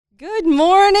Good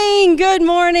morning, good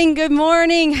morning, good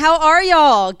morning. How are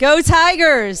y'all? Go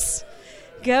Tigers.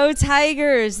 Go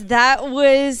Tigers. That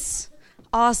was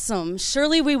awesome.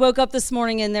 Surely we woke up this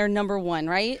morning and they're number one,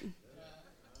 right?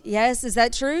 Yes, is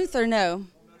that truth or no?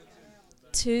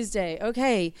 Tuesday.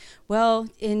 Okay. Well,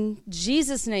 in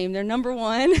Jesus' name, they're number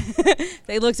one.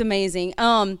 They looked amazing.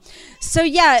 So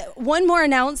yeah, one more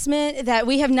announcement that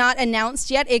we have not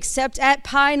announced yet, except at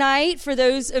Pie Night. For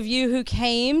those of you who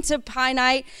came to Pie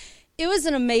Night, it was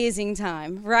an amazing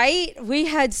time, right? We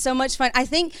had so much fun. I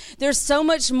think there's so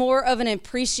much more of an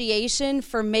appreciation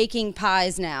for making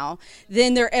pies now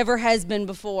than there ever has been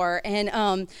before. And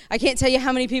I can't tell you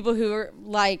how many people who are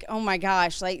like, oh my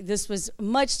gosh, like this was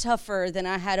much tougher than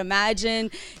I had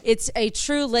imagined. It's a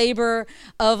true labor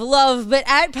of love. But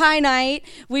at Pie Night,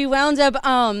 we wound up...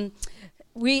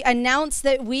 we announced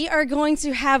that we are going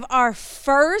to have our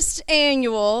first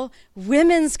annual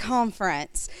women's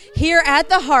conference here at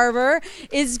the Harbor.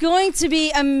 It's going to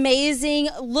be amazing.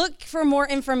 Look for more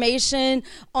information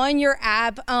on your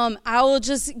app. I will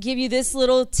just give you this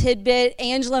little tidbit.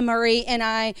 Angela Murray and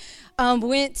I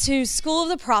went to School of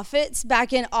the Prophets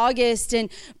back in August,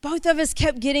 and both of us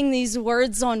kept getting these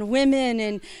words on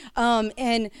women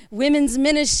and women's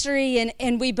ministry,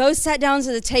 and we both sat down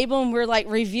to the table and we're like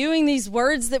reviewing these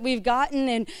words that we've gotten,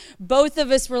 and both of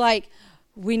us were like,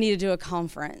 we need to do a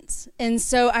conference. And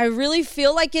so I really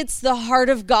feel like it's the heart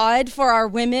of God for our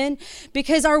women,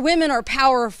 because our women are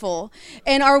powerful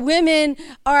and our women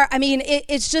are,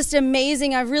 it's just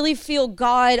amazing. I really feel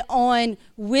God on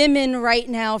women right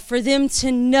now, for them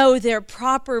to know their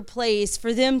proper place,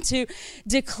 for them to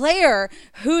declare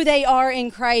who they are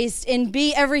in Christ and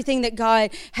be everything that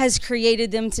God has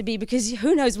created them to be, because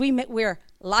who knows, we wear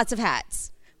lots of hats.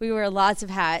 We wear lots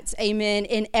of hats, amen,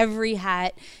 and every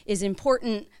hat is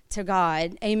important to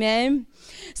God, amen.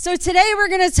 So today we're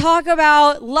going to talk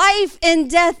about life and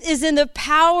death is in the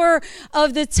power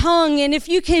of the tongue. And if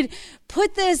you could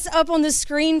put this up on the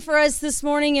screen for us this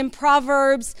morning in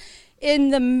Proverbs, in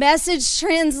the Message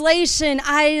translation,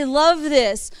 I love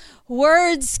this.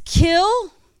 Words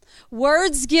kill,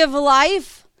 words give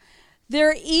life.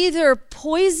 They're either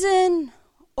poison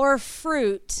or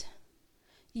fruit.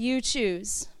 You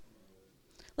choose.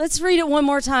 Let's read it one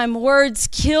more time. Words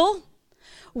kill,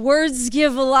 words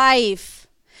give life.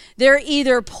 They're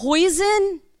either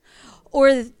poison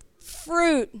or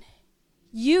fruit.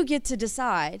 You get to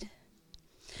decide.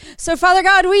 So, Father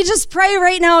God, we just pray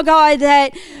right now, God,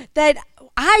 that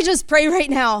I just pray right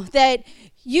now that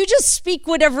you just speak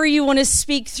whatever you want to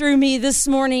speak through me this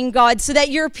morning, God, so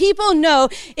that your people know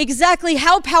exactly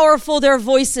how powerful their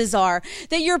voices are,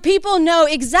 that your people know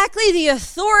exactly the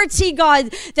authority,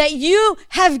 God, that you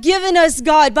have given us,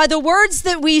 God, by the words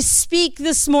that we speak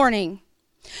this morning.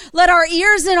 Let our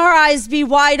ears and our eyes be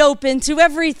wide open to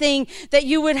everything that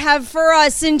you would have for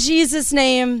us in Jesus'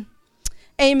 name.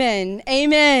 Amen.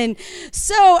 Amen.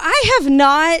 So I have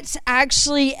not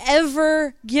actually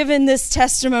ever given this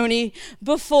testimony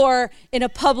before in a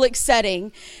public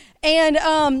setting. And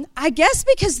I guess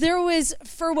because there was,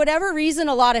 for whatever reason,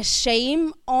 a lot of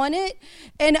shame on it.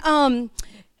 And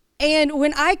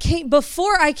when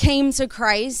before I came to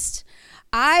Christ,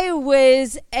 I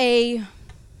was a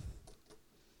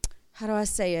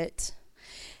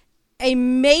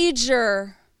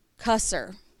major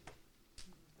cusser.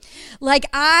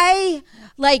 I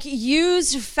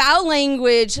use foul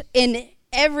language in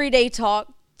everyday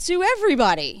talk to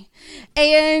everybody.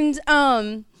 And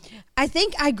I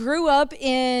think I grew up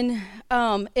in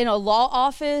a law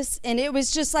office, and it was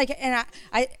just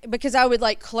because I would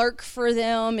clerk for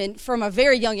them, and from a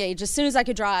very young age, as soon as I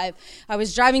could drive, I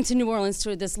was driving to New Orleans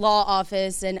to this law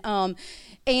office,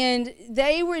 and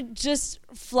they would just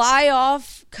fly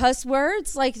off cuss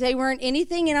words like they weren't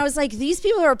anything. And I was like, these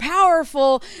people are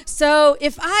powerful. So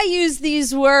if I use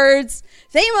these words,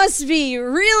 they must be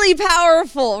really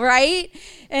powerful, right?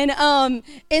 And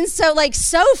so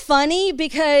so funny,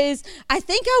 because I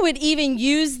think I would even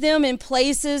use them in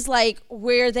places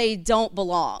where they don't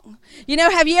belong. You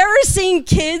know, have you ever seen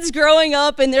kids growing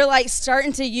up and they're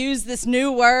starting to use this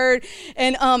new word,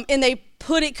 and they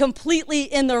put it completely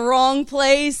in the wrong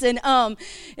place, and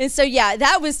so yeah,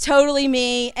 that was totally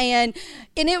me. And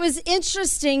it was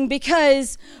interesting,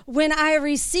 because when I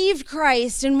received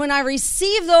Christ and when I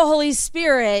received the Holy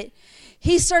Spirit,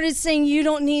 he started saying, you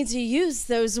don't need to use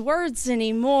those words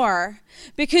anymore,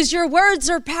 because your words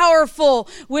are powerful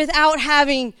without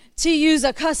having to use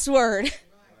a cuss word.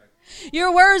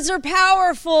 Your words are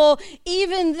powerful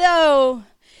even though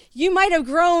You might have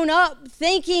grown up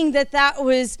thinking that that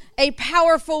was a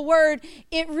powerful word.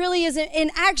 It really isn't.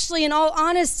 And actually, in all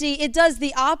honesty, it does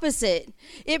the opposite.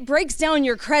 It breaks down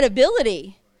your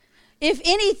credibility, if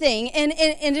anything. And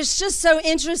it's just so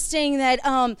interesting that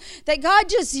that God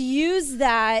just used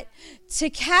that to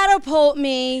catapult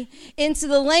me into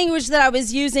the language that I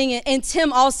was using. And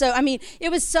Tim also, I mean, it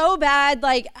was so bad,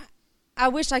 like, I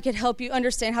wish I could help you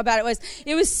understand how bad it was.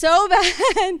 It was so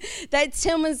bad that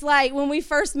Tim was like, when we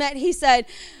first met, he said,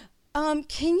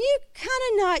 can you kind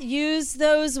of not use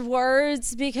those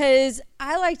words, because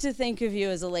I like to think of you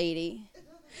as a lady.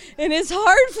 And it's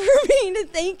hard for me to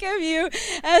think of you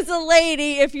as a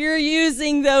lady if you're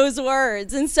using those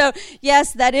words. And so,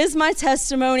 yes, that is my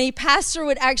testimony. Pastor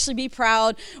would actually be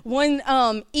proud. One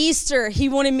Easter, he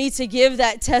wanted me to give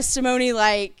that testimony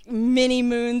like many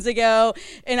moons ago,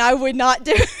 and I would not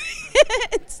do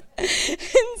it.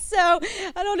 And so,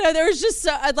 I don't know, there was just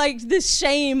like this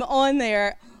shame on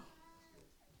there.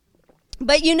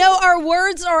 But you know, our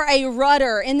words are a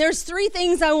rudder, and there's 3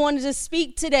 things I wanted to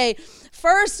speak today.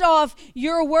 First off,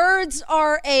 your words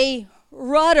are a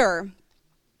rudder.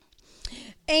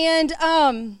 And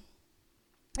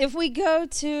if we go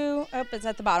to, it's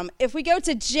at the bottom. If we go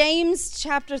to James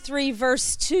chapter 3,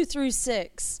 verse 2 through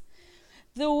 6,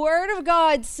 the Word of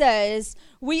God says,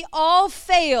 we all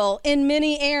fail in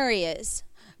many areas,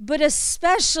 but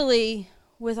especially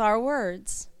with our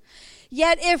words.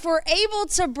 Yet if we're able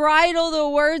to bridle the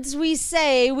words we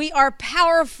say, we are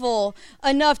powerful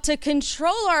enough to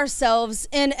control ourselves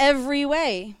in every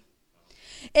way.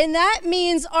 And that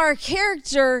means our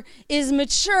character is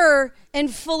mature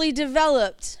and fully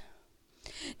developed.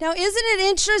 Now, isn't it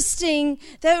interesting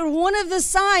that one of the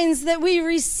signs that we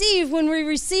receive when we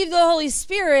receive the Holy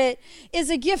Spirit is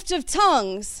a gift of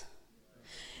tongues?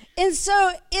 And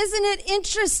so, isn't it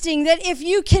interesting that if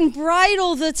you can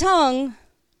bridle the tongue,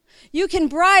 you can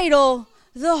bridle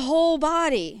the whole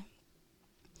body?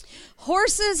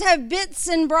 Horses have bits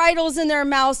and bridles in their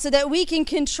mouths so that we can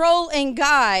control and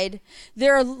guide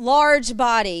their large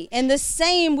body. And the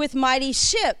same with mighty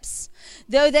ships.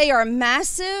 Though they are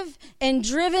massive and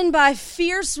driven by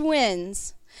fierce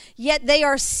winds, yet they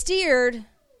are steered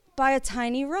by a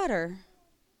tiny rudder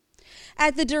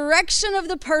at the direction of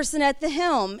the person at the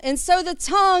helm. And so the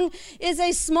tongue is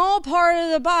a small part of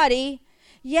the body,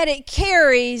 yet it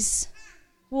carries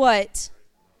what?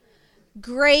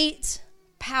 Great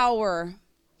power.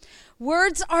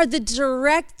 Words are the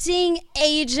directing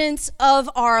agents of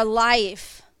our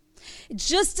life.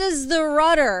 Just as the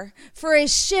rudder for a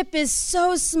ship is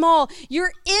so small,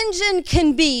 your engine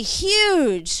can be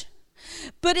huge.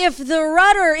 But if the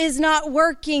rudder is not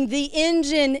working, the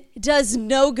engine does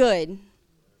no good.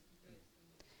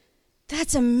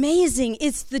 That's amazing.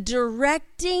 It's the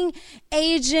directing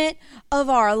agent of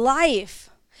our life.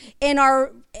 And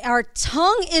our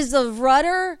tongue is a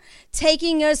rudder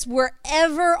taking us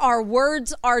wherever our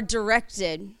words are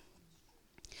directed.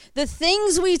 The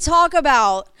things we talk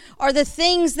about are the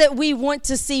things that we want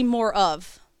to see more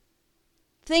of.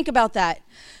 Think about that.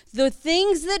 The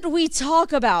things that we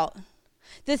talk about,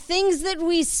 the things that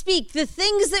we speak, the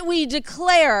things that we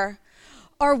declare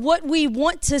are what we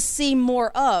want to see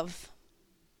more of.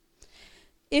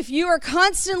 If you are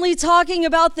constantly talking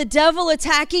about the devil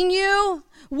attacking you,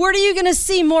 what are you going to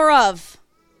see more of?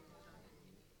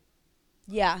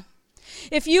 Yeah.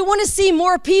 If you want to see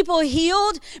more people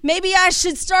healed, maybe I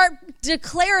should start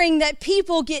declaring that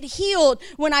people get healed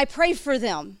when I pray for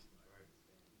them.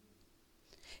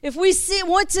 If we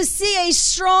want to see a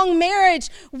strong marriage,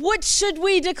 what should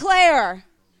we declare?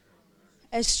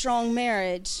 A strong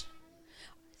marriage.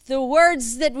 The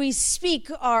words that we speak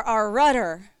are our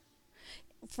rudder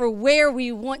for where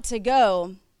we want to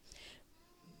go.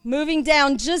 Moving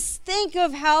down, just think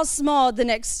of how small the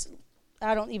next,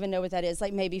 I don't even know what that is,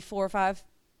 like maybe 4 or 5.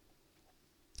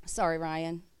 Sorry,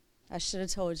 Ryan. I should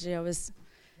have told you I was.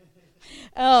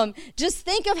 Just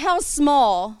think of how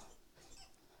small.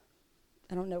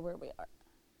 I don't know where we are.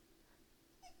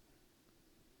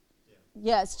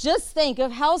 Yes, just think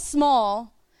of how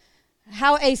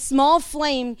a small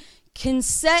flame can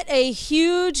set a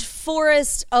huge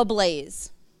forest ablaze.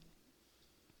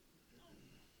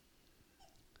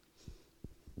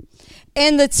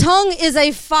 And the tongue is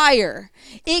a fire.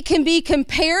 It can be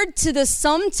compared to the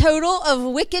sum total of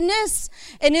wickedness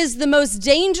and is the most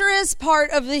dangerous part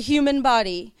of the human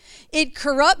body. It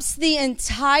corrupts the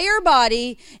entire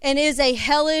body and is a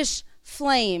hellish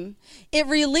flame. It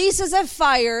releases a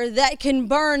fire that can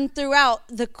burn throughout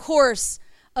the course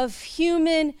of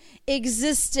human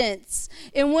existence.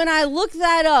 And when I look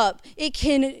that up, it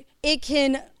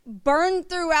can burned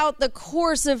throughout the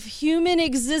course of human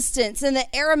existence. In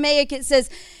the Aramaic, it says,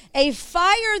 a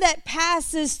fire that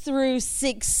passes through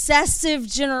successive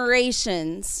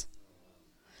generations,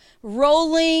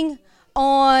 rolling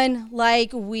on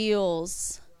like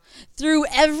wheels. Through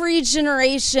every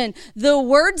generation, the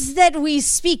words that we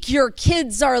speak, your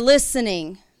kids are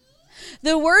listening.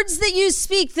 The words that you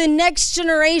speak, the next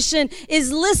generation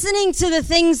is listening to the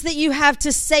things that you have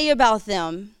to say about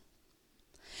them.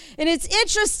 And it's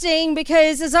interesting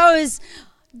because as I was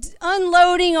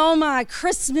unloading all my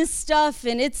Christmas stuff,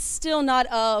 and it's still not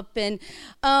up, and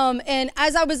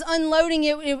as I was unloading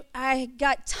it, I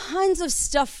got tons of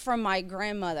stuff from my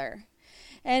grandmother.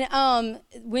 And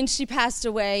when she passed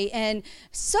away, and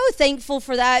so thankful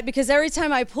for that, because every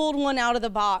time I pulled one out of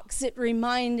the box, it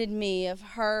reminded me of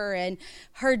her and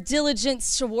her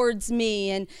diligence towards me.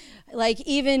 And like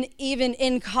even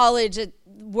in college, at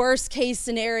worst case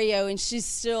scenario, and she's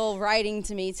still writing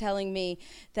to me, telling me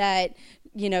that,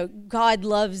 you know, God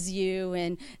loves you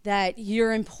and that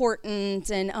you're important.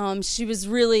 And she was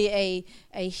really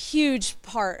a huge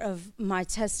part of my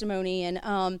testimony.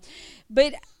 And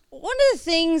but one of the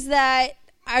things that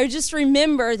I just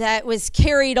remember that was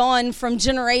carried on from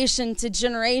generation to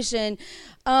generation,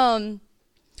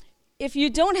 if you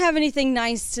don't have anything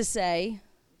nice to say,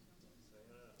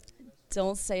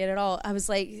 don't say it at all. I was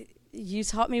like, you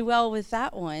taught me well with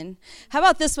that one. How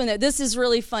about this one, though? This is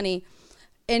really funny.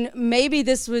 And maybe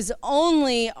this was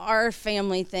only our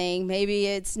family thing. Maybe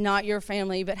it's not your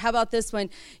family. But how about this one?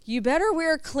 You better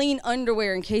wear clean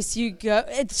underwear in case you go.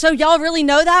 So y'all really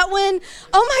know that one?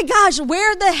 Oh, my gosh.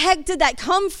 Where the heck did that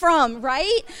come from,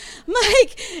 right?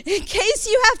 Like, in case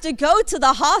you have to go to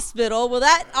the hospital, well,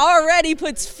 that already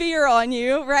puts fear on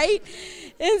you, right?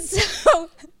 And so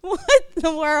what in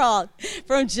the world?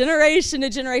 From generation to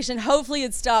generation. Hopefully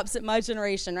it stops at my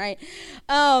generation, right?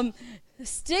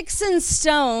 Sticks and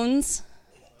stones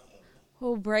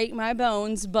will break my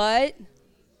bones, but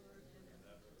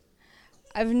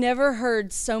I've never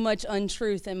heard so much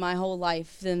untruth in my whole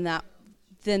life than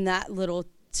that little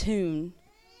tune.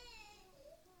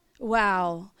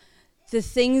 Wow. The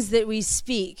things that we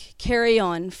speak carry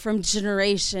on from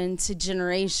generation to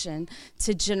generation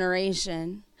to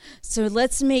generation. So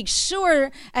let's make sure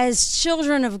as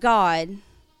children of God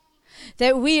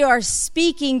that we are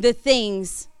speaking the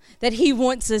things that he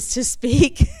wants us to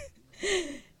speak.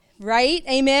 Right?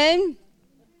 Amen?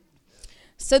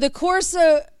 So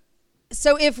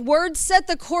if words set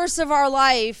the course of our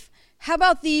life, how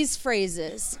about these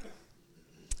phrases?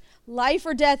 Life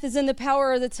or death is in the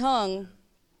power of the tongue.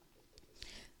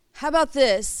 How about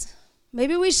this?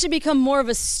 Maybe we should become more of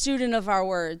a student of our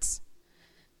words.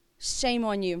 Shame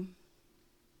on you.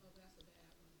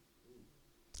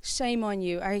 Shame on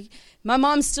you. My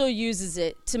mom still uses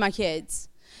it to my kids.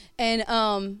 And,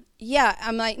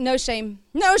 I'm like, no shame.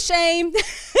 No shame.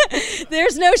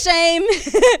 There's no shame.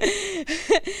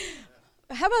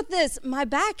 How about this? My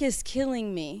back is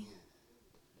killing me.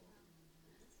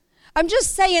 I'm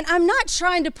just saying, I'm not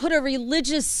trying to put a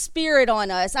religious spirit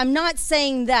on us. I'm not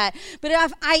saying that. But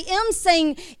I am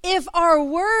saying if our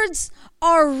words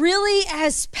are really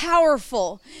as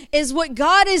powerful as what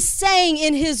God is saying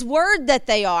in his word that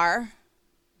they are,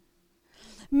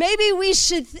 maybe we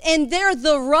should, and they're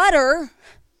the rudder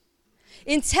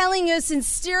in telling us and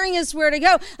steering us where to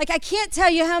go. Like, I can't tell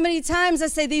you how many times I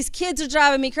say, these kids are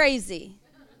driving me crazy.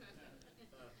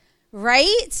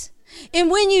 Right?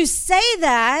 And when you say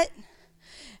that,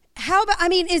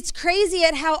 it's crazy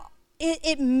at how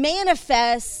it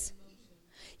manifests.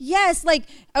 Yes, like,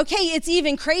 okay, it's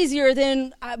even crazier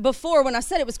than before when I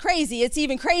said it was crazy. It's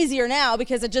even crazier now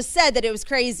because I just said that it was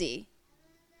crazy.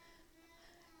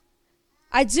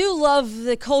 I do love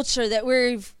the culture that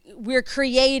we're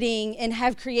creating and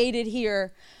have created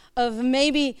here of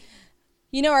maybe,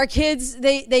 you know, our kids,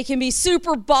 they can be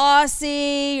super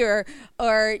bossy or,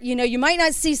 you know, you might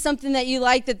not see something that you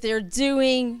like that they're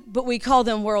doing, but we call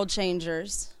them world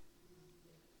changers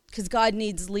because God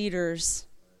needs leaders.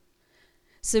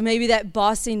 So maybe that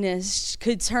bossiness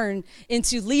could turn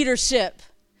into leadership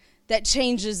that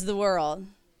changes the world.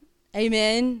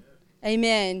 Amen.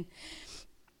 Amen.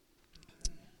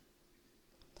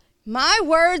 My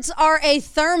words are a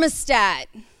thermostat.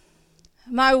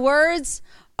 My words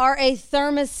are a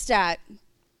thermostat.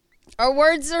 Our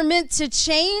words are meant to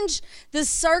change the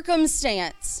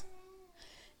circumstance,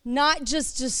 not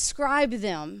just describe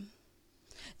them.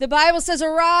 The Bible says,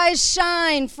 arise,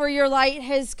 shine, for your light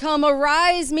has come.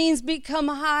 Arise means become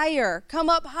higher. Come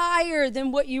up higher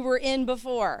than what you were in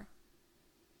before.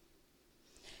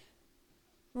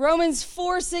 Romans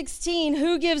 4:16,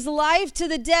 who gives life to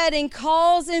the dead and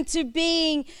calls into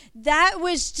being that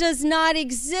which does not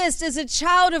exist. As a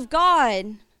child of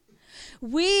God,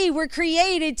 we were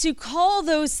created to call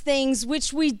those things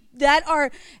that are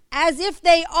as if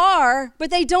they are, but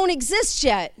they don't exist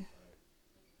yet.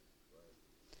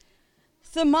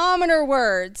 Thermometer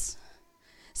words.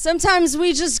 Sometimes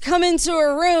we just come into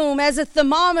a room as a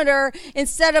thermometer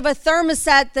instead of a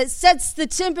thermostat that sets the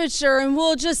temperature, and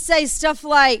we'll just say stuff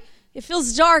like, it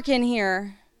feels dark in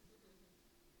here.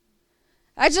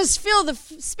 I just feel the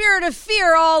spirit of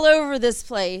fear all over this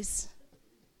place.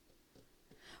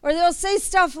 Or they'll say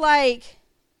stuff like,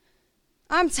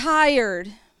 I'm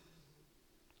tired.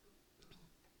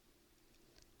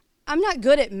 I'm not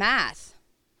good at math.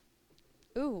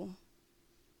 Ooh.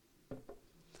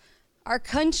 Our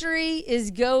country is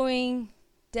going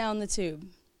down the tube.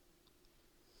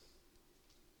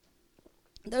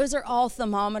 Those are all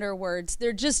thermometer words.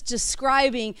 They're just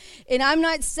describing, and I'm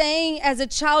not saying as a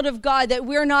child of God that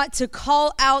we're not to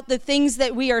call out the things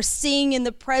that we are seeing in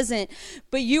the present,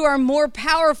 but you are more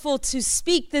powerful to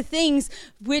speak the things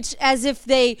which as if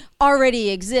they already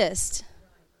exist.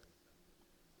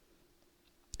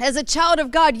 As a child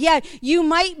of God, yeah, you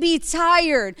might be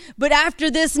tired, but after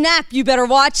this nap, you better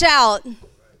watch out.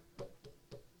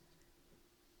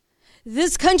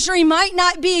 This country might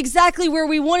not be exactly where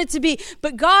we want it to be,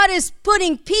 but God is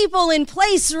putting people in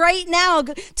place right now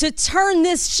to turn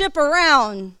this ship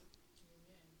around.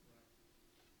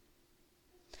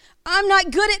 I'm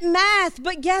not good at math,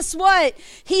 but guess what?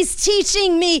 He's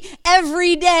teaching me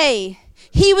every day.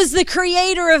 He was the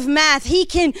creator of math. He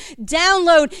can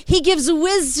download. He gives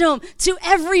wisdom to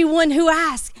everyone who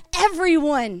asks.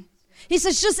 Everyone. He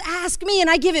says, just ask me and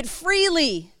I give it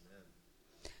freely.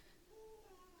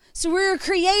 So we were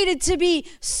created to be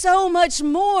so much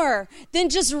more than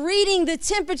just reading the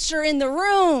temperature in the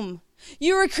room.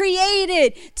 You were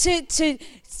created to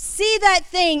see that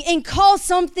thing and call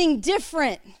something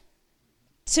different,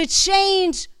 to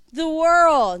change the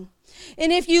world.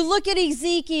 And if you look at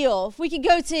Ezekiel, if we could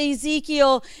go to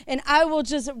Ezekiel, and I will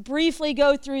just briefly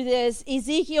go through this.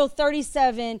 Ezekiel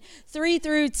 37, 3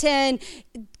 through 10,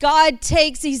 God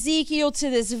takes Ezekiel to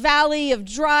this valley of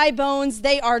dry bones.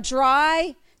 They are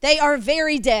dry. They are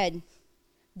very dead.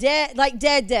 Dead, like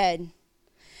dead.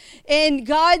 And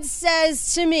God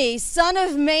says to me, Son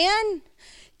of man,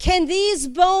 can these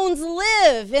bones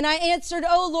live? And I answered,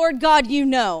 Oh, Lord God, you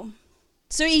know.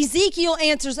 So Ezekiel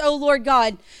answers, Oh, Lord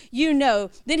God, you know.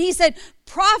 Then he said,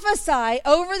 prophesy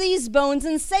over these bones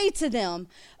and say to them,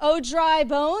 O dry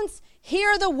bones,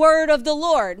 hear the word of the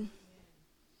Lord.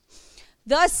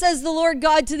 Thus says the Lord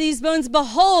God to these bones,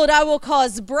 behold, I will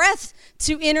cause breath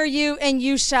to enter you, and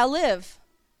you shall live.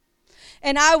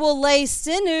 And I will lay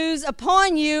sinews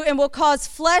upon you, and will cause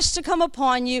flesh to come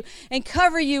upon you, and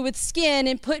cover you with skin,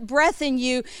 and put breath in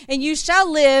you, and you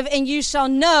shall live, and you shall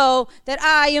know that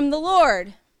I am the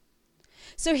Lord.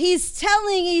 So he's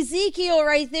telling Ezekiel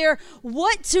right there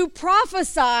what to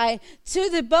prophesy to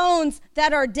the bones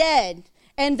that are dead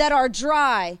and that are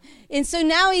dry. And so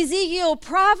now Ezekiel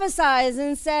prophesies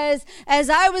and says, as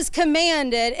I was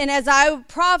commanded and as I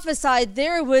prophesied,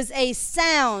 there was a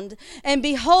sound, and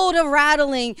behold, a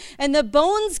rattling, and the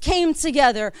bones came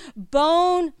together,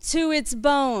 bone to its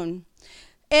bone.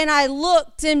 And I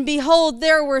looked, and behold,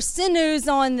 there were sinews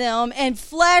on them, and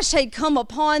flesh had come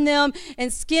upon them,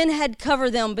 and skin had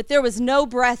covered them, but there was no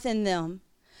breath in them.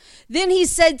 Then he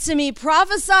said to me,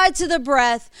 prophesy to the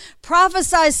breath,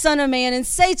 prophesy, son of man, and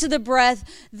say to the breath,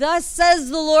 thus says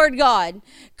the Lord God,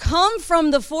 come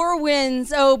from the four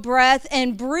winds, O breath,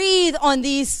 and breathe on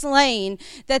these slain,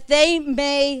 that they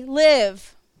may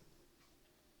live.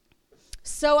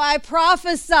 So I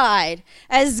prophesied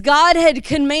as God had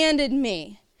commanded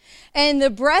me. And the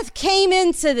breath came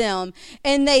into them,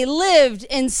 and they lived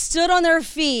and stood on their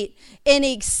feet, an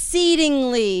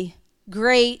exceedingly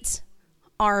great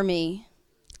army.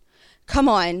 Come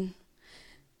on.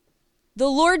 The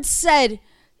Lord said,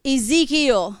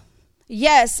 Ezekiel,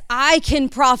 yes, I can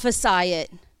prophesy it.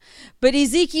 But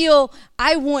Ezekiel,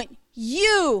 I want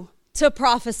you to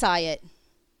prophesy it.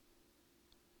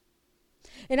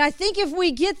 And I think if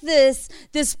we get this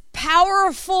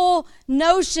powerful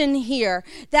notion here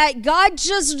that God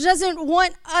just doesn't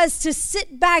want us to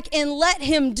sit back and let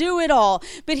him do it all.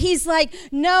 But he's like,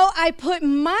 no, I put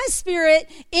my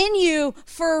spirit in you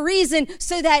for a reason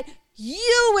so that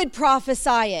you would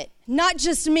prophesy it, not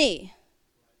just me.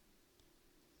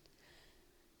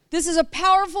 This is a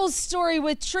powerful story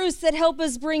with truths that help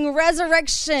us bring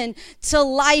resurrection to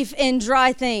life in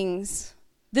dry things.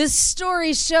 This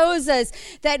story shows us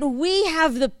that we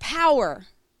have the power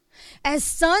as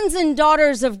sons and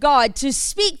daughters of God to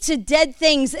speak to dead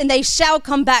things and they shall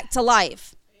come back to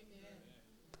life. Amen.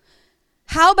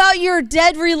 How about your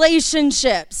dead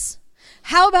relationships?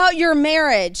 How about your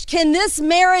marriage? Can this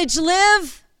marriage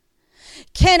live?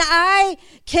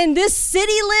 Can this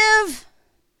city live?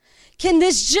 Can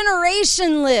this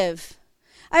generation live?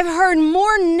 I've heard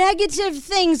more negative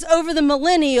things over the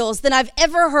millennials than I've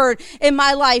ever heard in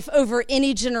my life over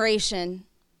any generation.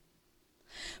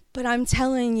 But I'm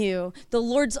telling you, the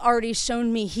Lord's already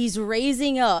shown me He's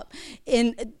raising up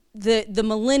in the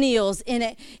millennials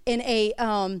in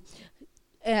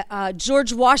a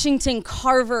George Washington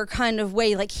Carver kind of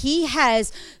way. Like He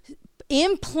has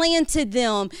implanted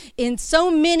them in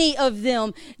so many of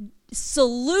them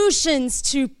solutions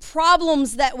to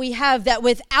problems that we have, that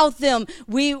without them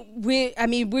we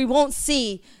won't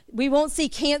see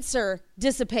cancer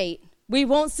dissipate.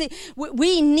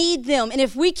 We need them. And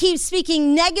if we keep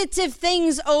speaking negative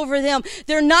things over them,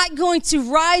 they're not going to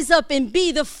rise up and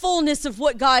be the fullness of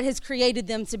what God has created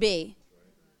them to be.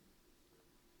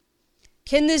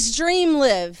 Can this dream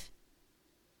live?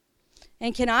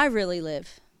 And can I really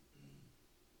live?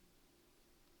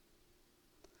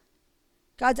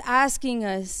 God's asking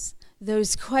us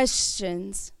those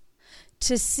questions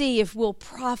to see if we'll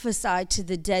prophesy to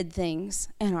the dead things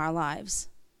in our lives.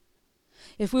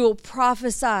 If we will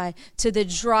prophesy to the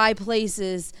dry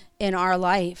places in our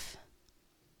life.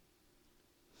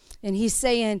 And He's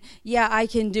saying, yeah, I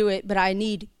can do it, but I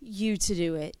need you to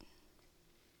do it.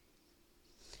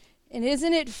 And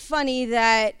isn't it funny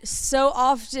that so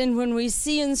often when we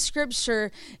see in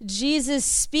Scripture Jesus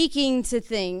speaking to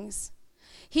things,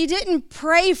 He didn't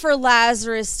pray for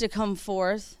Lazarus to come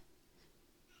forth.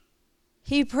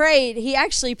 He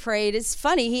actually prayed, it's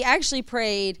funny, He actually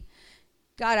prayed,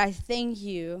 God, I thank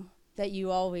you that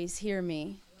you always hear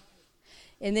me.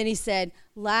 And then He said,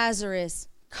 Lazarus,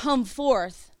 come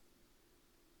forth.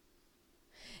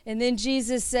 And then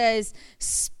Jesus says,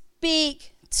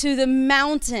 speak to the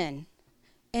mountain,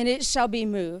 and it shall be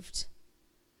moved.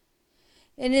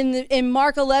 And in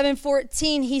Mark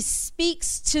 11:14, He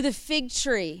speaks to the fig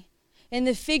tree, and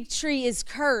the fig tree is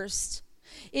cursed.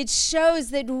 It shows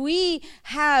that we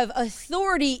have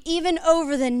authority even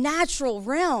over the natural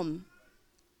realm.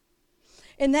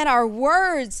 And that our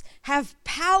words have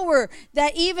power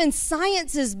that even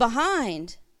science is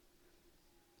behind.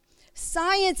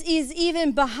 Science is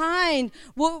even behind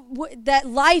that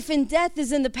life and death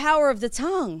is in the power of the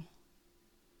tongue.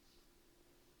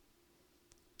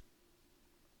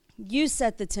 You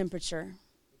set the temperature.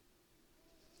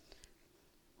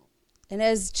 And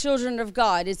as children of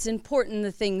God, it's important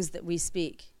the things that we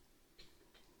speak.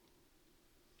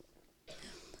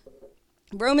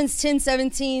 Romans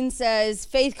 10:17 says,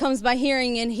 faith comes by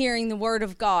hearing and hearing the word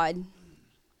of God.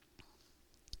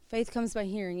 Faith comes by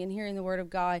hearing and hearing the word of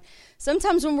God.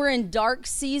 Sometimes when we're in dark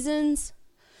seasons,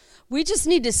 we just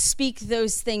need to speak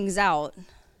those things out.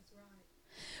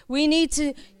 We need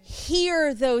to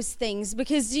hear those things,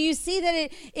 because do you see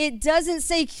that it doesn't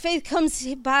say faith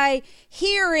comes by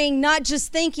hearing, not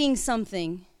just thinking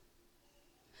something.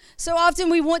 So often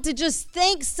we want to just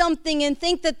think something and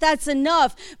think that that's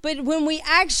enough. But when we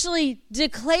actually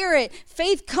declare it,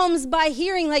 faith comes by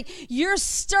hearing, like you're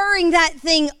stirring that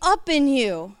thing up in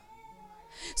you.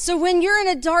 So when you're in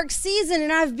a dark season,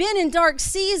 and I've been in dark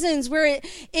seasons where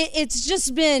it's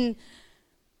just been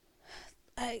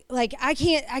like I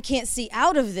can't see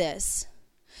out of this.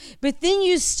 But then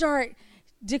you start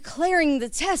declaring the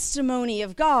testimony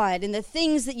of God and the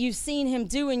things that you've seen Him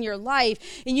do in your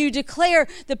life, and you declare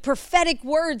the prophetic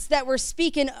words that were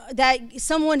speaking, that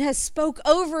someone has spoke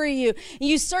over you, and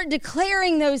you start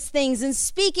declaring those things and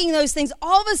speaking those things.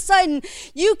 All of a sudden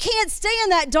you can't stay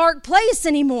in that dark place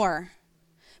anymore,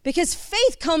 because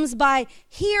faith comes by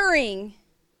hearing,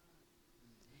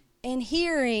 and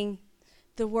hearing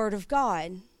the word of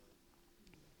God.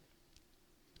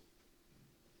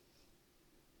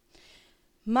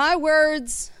 My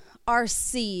words are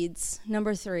seeds.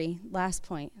 Number 3, last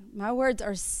point. My words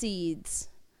are seeds.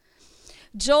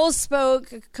 Joel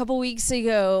spoke a couple weeks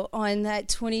ago on that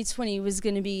 2020 was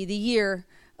going to be the year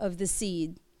of the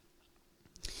seed.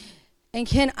 And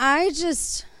can I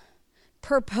just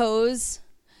propose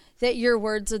that your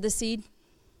words are the seed?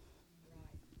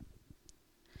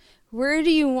 Where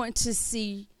do you want to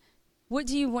see? What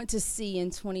do you want to see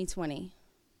in 2020?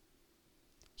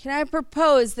 Can I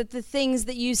propose that the things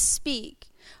that you speak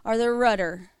are the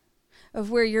rudder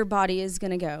of where your body is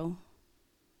going to go?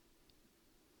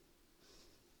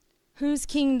 Whose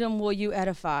kingdom will you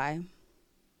edify?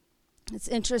 It's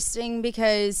interesting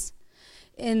because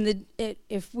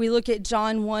if we look at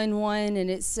John 1:1, and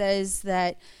it says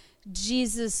that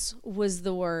Jesus was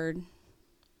the Word.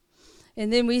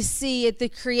 And then we see at the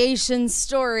creation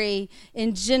story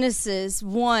in Genesis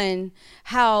 1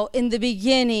 how in the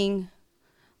beginning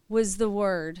was the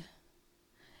Word.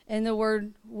 And the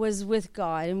Word was with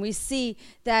God. And we see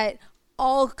that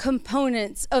all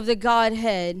components of the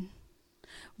Godhead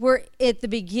were at the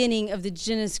beginning of the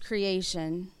Genesis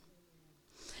creation.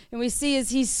 And we see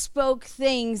as he spoke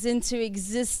things into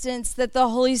existence that the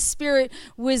Holy Spirit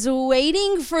was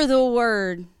waiting for the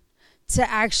Word to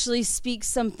actually speak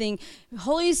something. The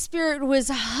Holy Spirit was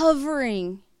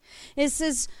hovering. It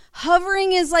says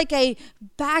hovering is like a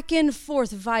back and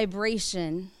forth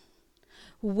vibration,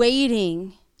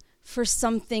 waiting for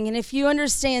something. And if you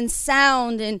understand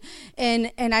sound,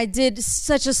 and I did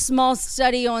such a small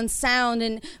study on sound,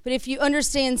 but if you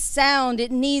understand sound,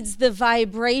 it needs the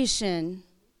vibration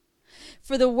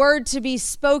for the word to be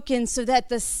spoken so that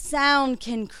the sound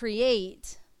can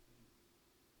create.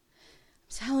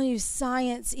 I'm telling you,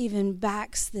 science even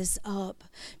backs this up,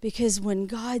 because when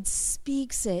God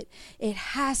speaks it, it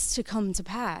has to come to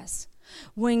pass.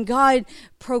 When God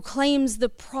proclaims the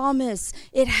promise,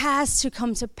 it has to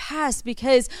come to pass,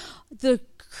 because the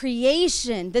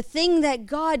creation, the thing that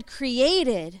God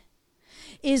created,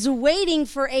 is waiting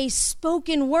for a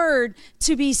spoken word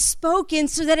to be spoken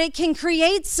so that it can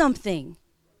create something.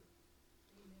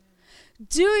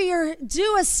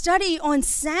 Do a study on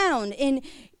sound, and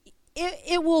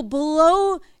it will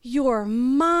blow your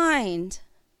mind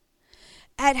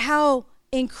at how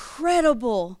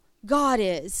incredible God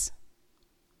is,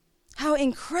 how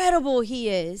incredible he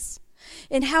is,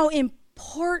 and how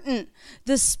important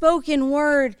the spoken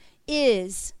word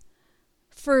is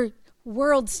for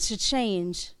worlds to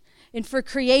change and for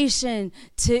creation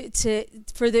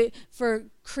for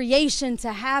creation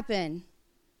to happen.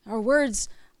 Our words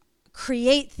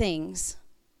create things.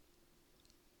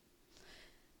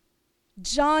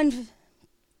 John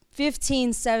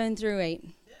 15, 7 through 8.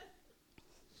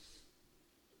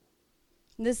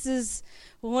 This is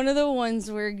one of the ones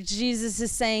where Jesus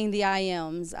is saying the I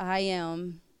ams. I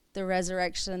am the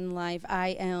resurrection life. I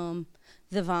am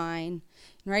the vine.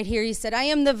 And right here he said, I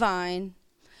am the vine.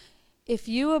 If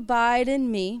you abide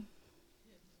in me,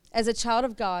 as a child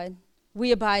of God,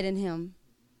 we abide in him.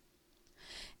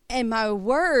 And my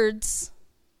words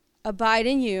abide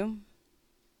in you.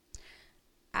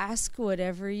 Ask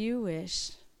whatever you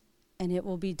wish, and it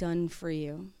will be done for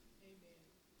you. Amen.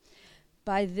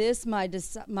 By this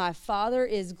my Father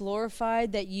is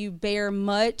glorified, that you bear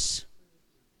much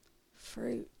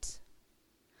fruit,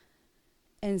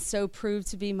 and so prove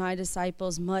to be my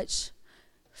disciples. Much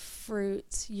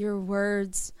fruit. Your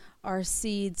words are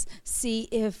seeds. See,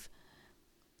 if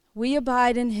we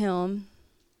abide in him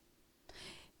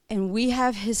and we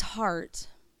have his heart,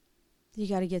 you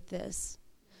got to get this.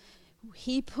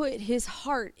 He put his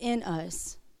heart in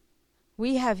us.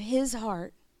 We have his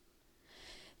heart.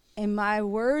 And my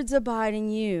words abide in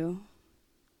you,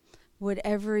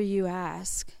 whatever you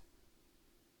ask.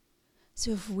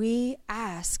 So if we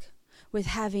ask with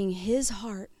having his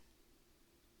heart,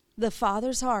 the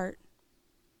Father's heart,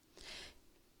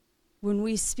 when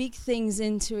we speak things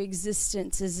into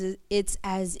existence, it's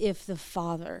as if the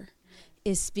Father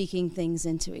is speaking things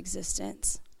into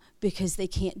existence. Because they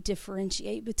can't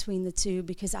differentiate between the two,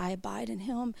 because I abide in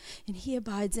him and he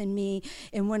abides in me.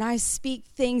 And when I speak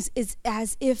things, it's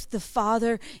as if the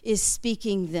Father is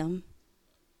speaking them.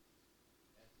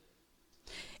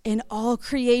 And all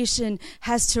creation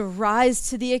has to rise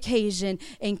to the occasion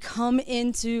and come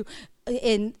into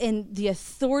in the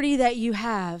authority that you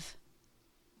have.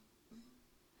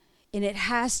 And it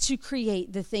has to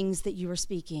create the things that you are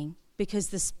speaking, because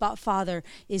the Father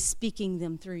is speaking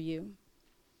them through you.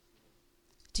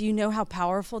 Do you know how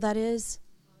powerful that is?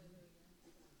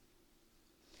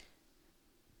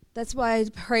 That's why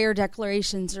prayer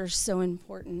declarations are so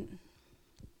important.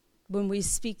 When we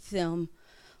speak them,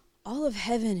 all of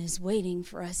heaven is waiting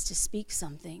for us to speak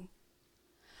something.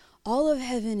 All of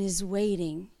heaven is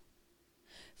waiting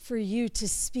for you to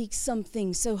speak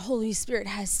something, so Holy Spirit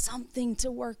has something to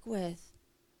work with.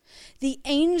 The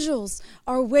angels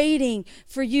are waiting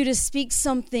for you to speak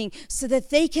something so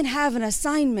that they can have an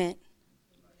assignment.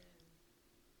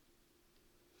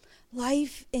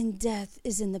 Life and death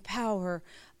is in the power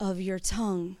of your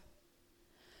tongue.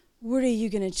 What are you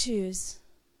going to choose?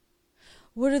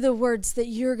 What are the words that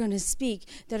you're going to speak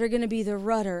that are going to be the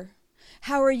rudder?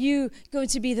 How are you going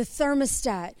to be the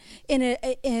thermostat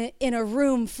in a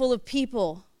room full of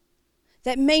people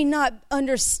that may not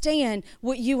understand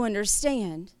what you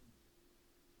understand?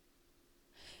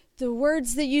 The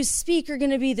words that you speak are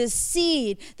going to be the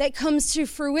seed that comes to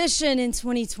fruition in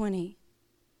 2020.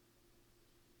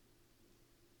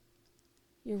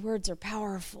 Your words are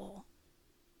powerful.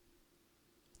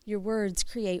 Your words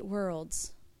create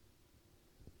worlds.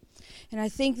 And I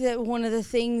think that one of the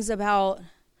things about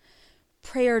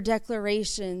prayer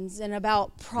declarations and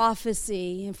about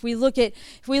prophecy, if we look at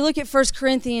 1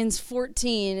 Corinthians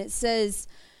 14, it says,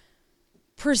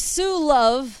 pursue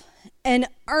love and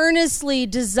earnestly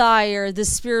desire the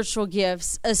spiritual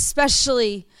gifts,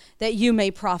 especially that you may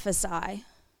prophesy.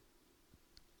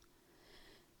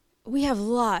 We have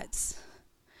lots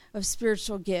of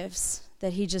spiritual gifts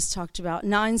that he just talked about.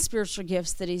 9 spiritual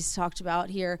gifts that he's talked about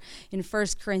here in 1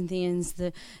 Corinthians.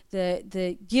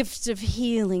 The gift of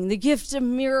healing, the gift of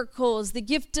miracles, the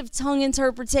gift of tongue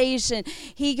interpretation.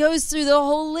 He goes through the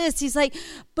whole list. He's like,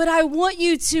 but I want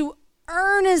you to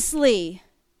earnestly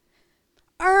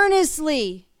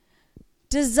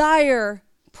desire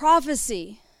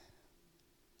prophecy.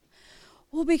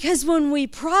 Well, because when we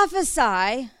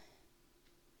prophesy,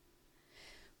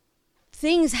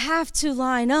 things have to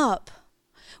line up.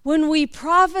 When we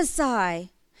prophesy,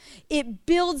 it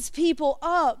builds people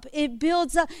up. It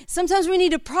builds up. Sometimes we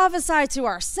need to prophesy to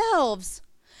ourselves,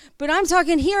 but I'm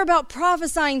talking here about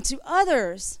prophesying to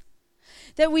others.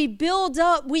 That we build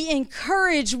up, we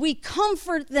encourage, we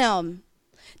comfort them.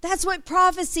 That's what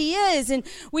prophecy is. And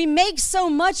we make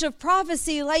so much of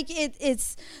prophecy like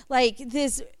it's like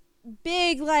this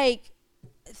big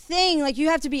thing, like you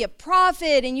have to be a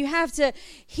prophet and you have to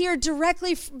hear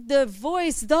directly the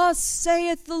voice, thus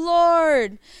saith the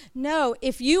Lord. No,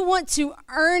 if you want to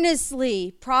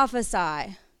earnestly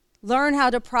prophesy, learn how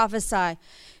to prophesy,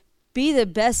 be the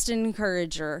best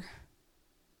encourager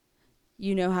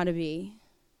you know how to be.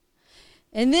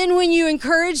 And then when you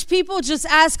encourage people, just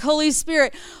ask Holy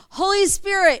Spirit,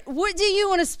 what do you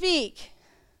want to speak?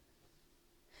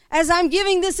 As I'm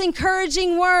giving this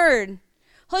encouraging word,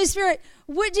 Holy Spirit,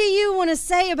 what do you want to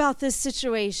say about this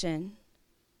situation?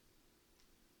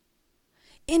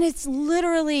 And it's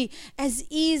literally as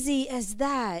easy as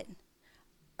that.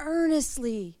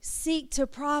 Earnestly seek to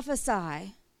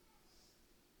prophesy.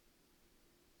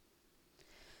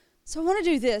 So I want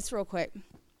to do this real quick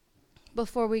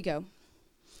before we go.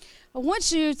 I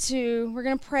want you to, we're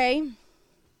going to pray.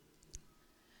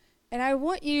 And I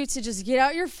want you to just get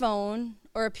out your phone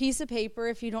or a piece of paper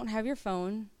if you don't have your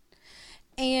phone.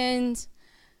 And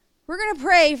we're going to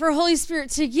pray for Holy Spirit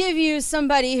to give you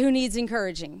somebody who needs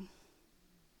encouraging.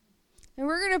 And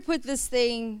we're going to put this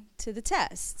thing to the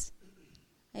test.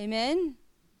 Amen?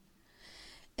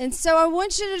 And so I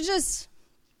want you to just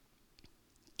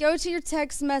go to your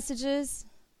text messages.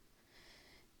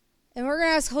 And we're going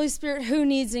to ask Holy Spirit who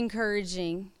needs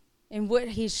encouraging and what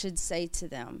he should say to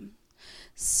them.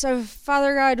 So,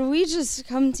 Father God, we just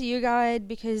come to you, God,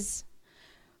 because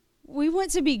we want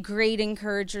to be great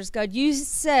encouragers, God. You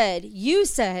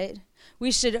said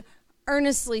we should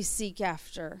earnestly seek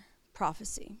after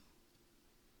prophecy.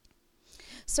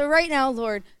 So right now,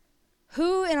 Lord,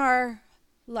 who in our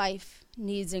life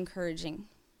needs encouraging?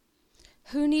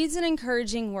 Who needs an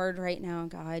encouraging word right now,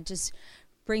 God? Just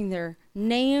bring their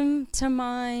name to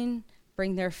mind,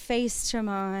 bring their face to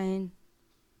mind.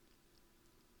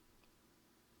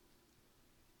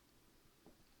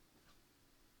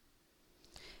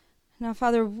 Now,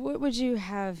 Father, what would you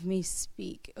have me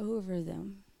speak over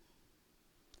them?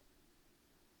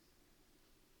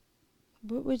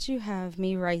 What would you have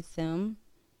me write them?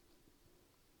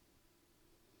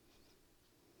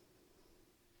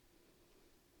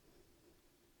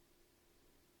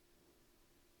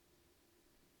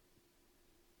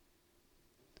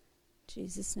 In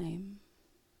Jesus' name.